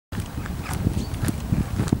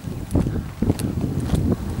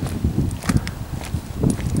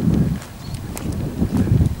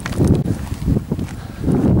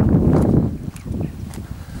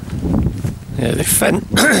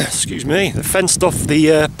excuse me, they fenced off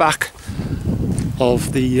the back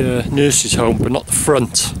of the nurse's home, but not the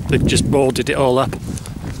front. They've just boarded it all up,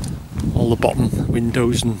 all the bottom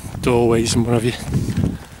windows and doorways and what have you.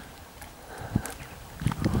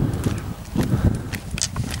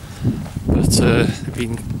 But they've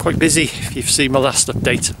been quite busy. If you've seen my last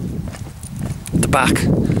update, the back,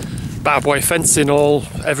 barbed wire fencing all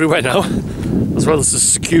everywhere now, as well as the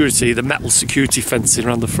security, the metal security fencing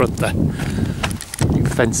around the front there. New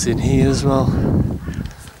fencing here as well,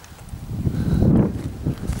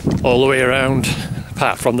 all the way around,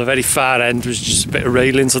 apart from the very far end, was just a bit of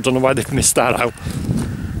railings. I don't know why they've missed that out.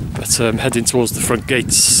 But heading towards the front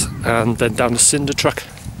gates and then down the cinder track.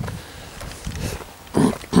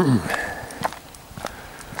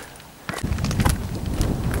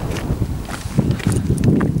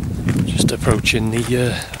 Just approaching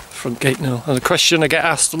the front gate now. And the question I get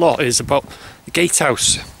asked a lot is about the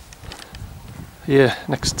gatehouse. Here,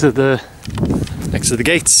 next to the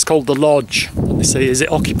gate, it's called the lodge. And they say, is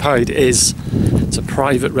it occupied? It is. It's a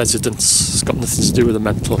private residence. It's got nothing to do with the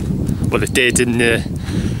mental. Well, it did in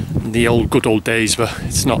the good old days, but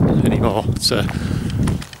it's not anymore. It's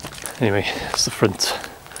anyway, it's the front.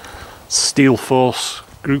 Steel Force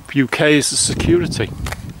Group UK is the security.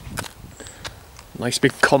 Nice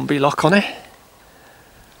big combi lock on it.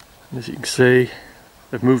 And as you can see,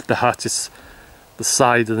 they've moved the hat. It's the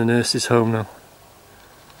side of the nurse's home now.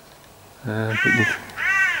 You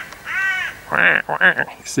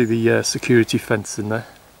can see the security fence in there.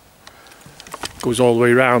 Goes all the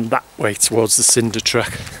way around that way towards the cinder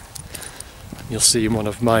track. You'll see in one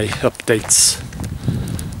of my updates.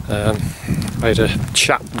 I had a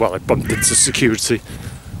chat, well, I bumped into security,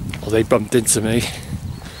 or they bumped into me.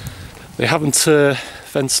 They haven't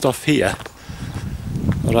fenced off here,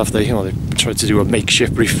 or have they? You know, they tried to do a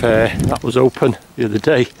makeshift repair. That was open the other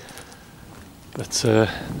day, but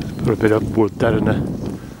put a bit of wood there and a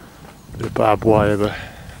bit of barbed wire, but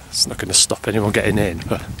it's not going to stop anyone getting in.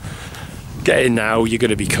 But get in now, you're going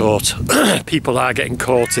to be caught. People are getting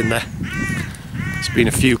caught in there. There's been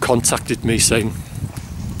a few contacted me saying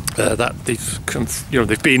that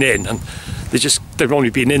they've been in and they've only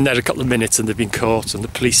been in there a couple of minutes and they've been caught, and the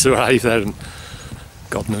police arrive there and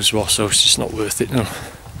God knows what, so it's just not worth it now.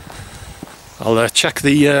 I'll check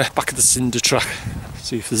the back of the cinder track,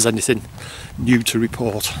 see if there's anything new to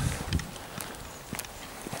report.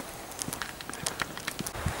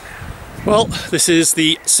 Well, this is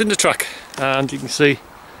the cinder track, and you can see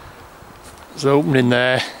there's an opening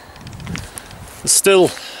there. There's still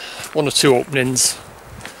one or two openings,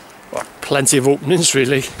 well, plenty of openings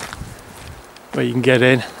really, where you can get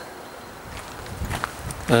in,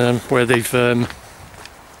 where they've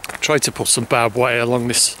tried to put some barbed wire along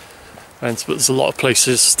this fence, but there's a lot of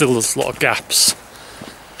places, still there's a lot of gaps.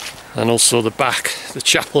 And also the back, the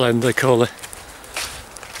chapel end they call it,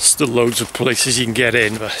 still loads of places you can get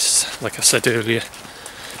in, but like I said earlier,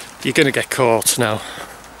 you're going to get caught now.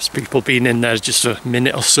 There's people been in there just a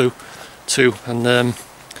minute or so too, and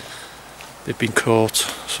they've been caught,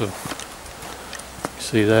 so you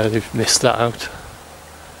see there, they've missed that out.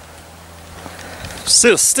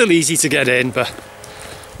 Still easy to get in, but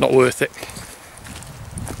not worth it.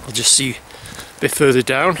 I'll just see a bit further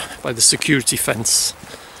down by the security fence,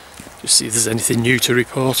 just see if there's anything new to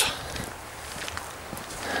report.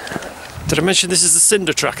 Did I mention this is the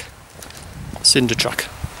cinder track? Cinder track.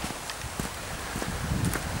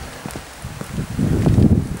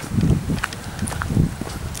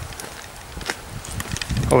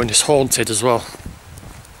 Oh, and it's haunted as well,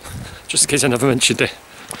 just in case I never mentioned it.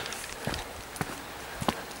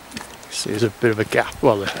 See, there's a bit of a gap,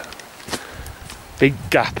 well, a big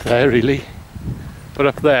gap there really, but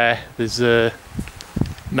up there there's a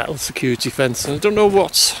metal security fence, and I don't know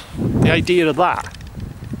what's the idea of that.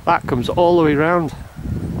 That comes all the way around.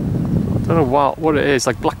 I don't know what it is,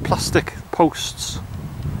 like black plastic posts.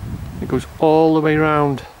 It goes all the way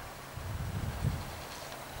around.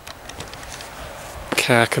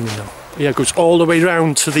 Car coming now. Yeah, it goes all the way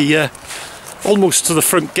round to the almost to the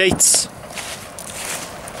front gates.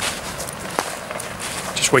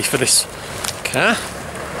 Just wait for this car.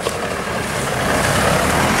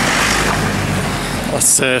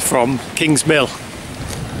 That's from King's Mill,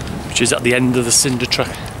 which is at the end of the cinder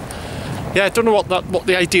track. Yeah, I don't know what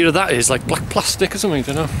the idea of that is, like black plastic or something, I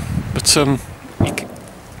don't know. But you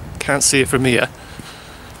can't see it from here.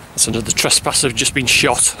 That's another trespasser who's just been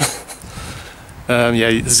shot.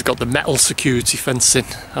 Yeah, this has got the metal security fencing,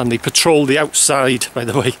 and they patrol the outside, by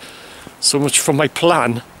the way. So much for my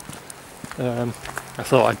plan. I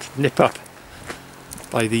thought I'd nip up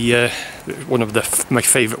by the one of my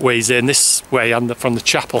favourite ways in, this way, and from the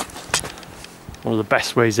chapel. one of the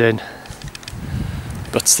best ways in,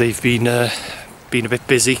 but they've been a bit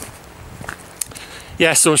busy.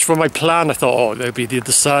 Yeah, so much for my plan. I thought, oh, there'll be the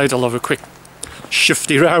other side, I'll have a quick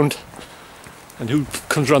shifty round, and who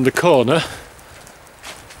comes round the corner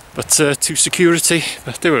but to security.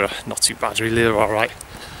 But they were not too bad really, they were alright.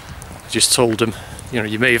 I just told them, you know,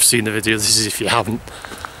 you may have seen the video, this is if you haven't.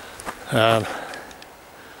 I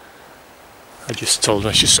just told them,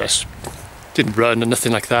 I just didn't run or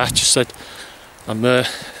nothing like that, just said, I'm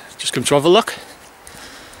just come to have a look.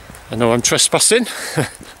 I know I'm trespassing.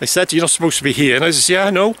 They said, you're not supposed to be here. And I said, yeah, I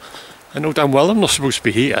know damn well I'm not supposed to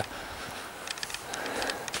be here.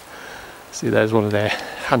 See, there's one of their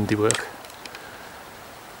handiwork.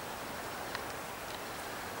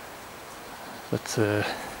 But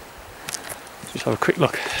just have a quick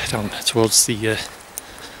look down towards the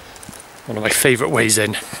one of my favourite ways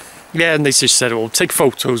in. Yeah, and they just said, well, take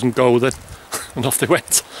photos and go then. And off they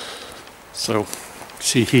went. So,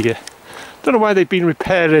 see here. Don't know why they've been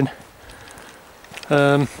repairing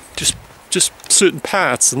just certain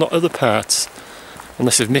parts and not other parts,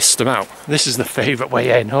 unless they've missed them out. This is the favourite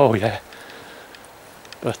way in, oh yeah.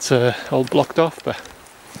 But all blocked off. But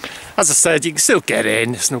as I said, you can still get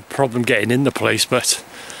in, there's no problem getting in the place, but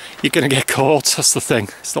you're going to get caught, that's the thing,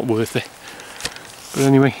 it's not worth it. But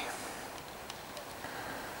anyway,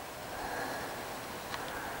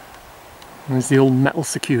 there's the old metal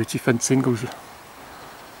security fencing, goes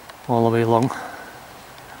all the way along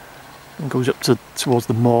and goes up towards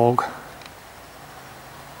the morgue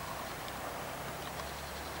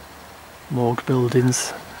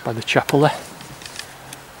buildings by the chapel there.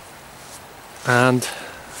 And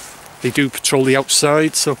they do patrol the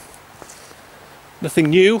outside, so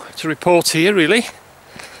nothing new to report here really.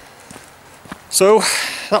 So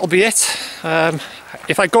that'll be it.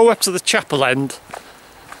 If I go up to the chapel end,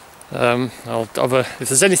 I'll have if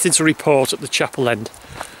there's anything to report at the chapel end,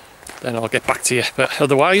 then I'll get back to you. But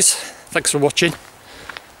otherwise, thanks for watching.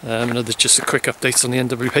 Another just a quick update on the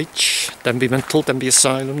NWH, Denbigh Mental, Denbigh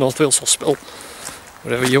Asylum, North Wales Hospital,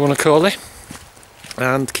 whatever you want to call it.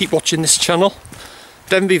 And keep watching this channel.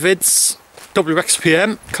 Denbigh vids,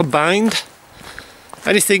 WXPM combined.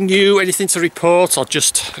 Anything new, anything to report, or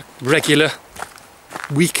just regular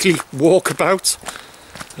weekly walkabout.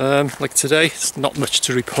 Like today, it's not much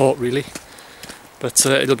to report really. But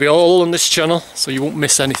it'll be all on this channel, so you won't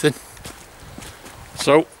miss anything.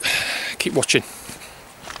 So, keep watching.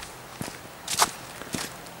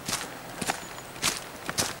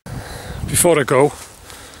 Before I go,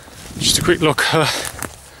 just a quick look at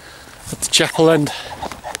the chapel end.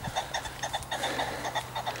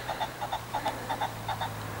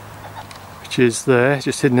 Which is there,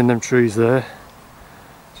 just hidden in them trees there.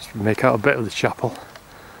 Just to make out a bit of the chapel.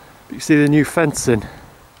 But you see the new fencing.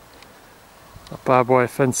 That barbed wire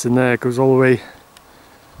fencing there goes all the way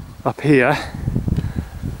up here.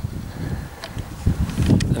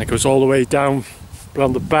 And it goes all the way down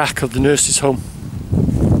around the back of the nurse's home.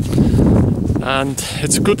 And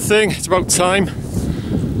it's a good thing, it's about time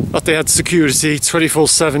that they had security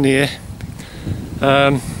 24/7 here.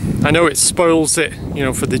 I know it spoils it, you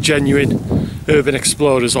know, for the genuine urban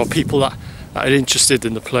explorers or people that are interested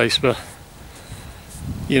in the place, but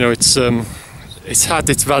you know, it's had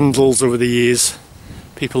its vandals over the years.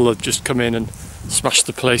 People have just come in and smashed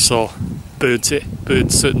the place or burnt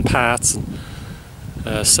certain parts and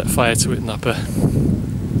set fire to it and that.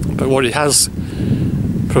 But what it has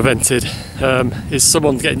prevented is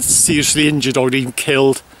someone getting seriously injured or even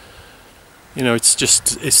killed. You know, it's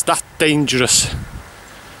that dangerous.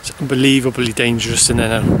 It's unbelievably dangerous in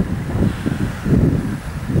there now.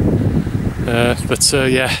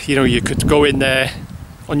 Yeah, you know, you could go in there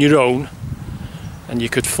on your own and you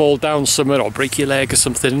could fall down somewhere or break your leg or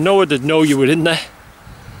something and no one would know you were in there.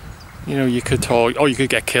 You know, you could, or you could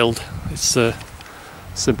get killed. It's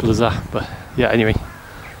simple as that. But yeah, anyway,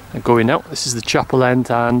 I'm going now. This is the chapel end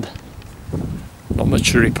and not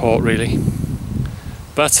much to report really.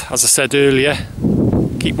 But as I said earlier,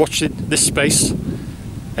 keep watching this space.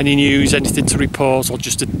 Any news, anything to report, or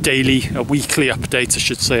just a weekly update I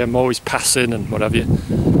should say. I'm always passing and what have you.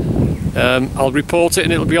 I'll report it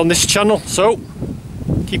and it'll be on this channel, so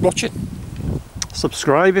keep watching.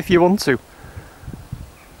 Subscribe if you want to.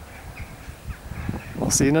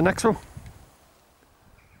 I'll see you in the next one.